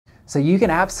So you can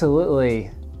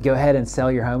absolutely go ahead and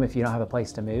sell your home if you don't have a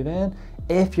place to move in.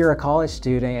 If you're a college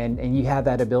student and you have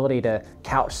that ability to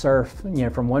couch surf,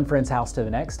 from one friend's house to the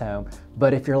next home.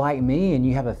 But if you're like me and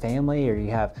you have a family, or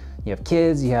you have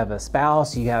kids, you have a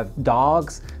spouse, you have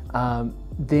dogs,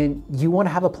 then you want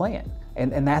to have a plan.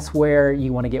 And that's where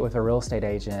you want to get with a real estate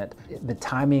agent. The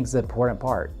timing's the important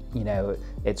part.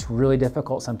 It's really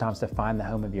difficult sometimes to find the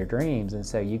home of your dreams, and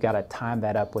so you got to time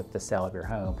that up with the sale of your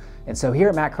home. And so here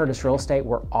at Matt Curtis Real Estate,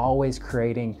 we're always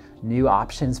creating new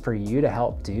options for you to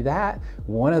help do that.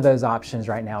 One of those options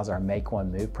right now is our Make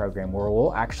One Move program, where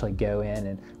we'll actually go in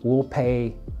and we'll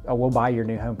buy your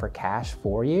new home for cash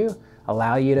for you,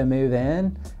 allow you to move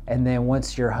in, and then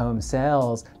once your home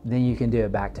sells, then you can do a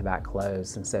back-to-back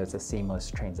close, and so it's a seamless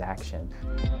transaction.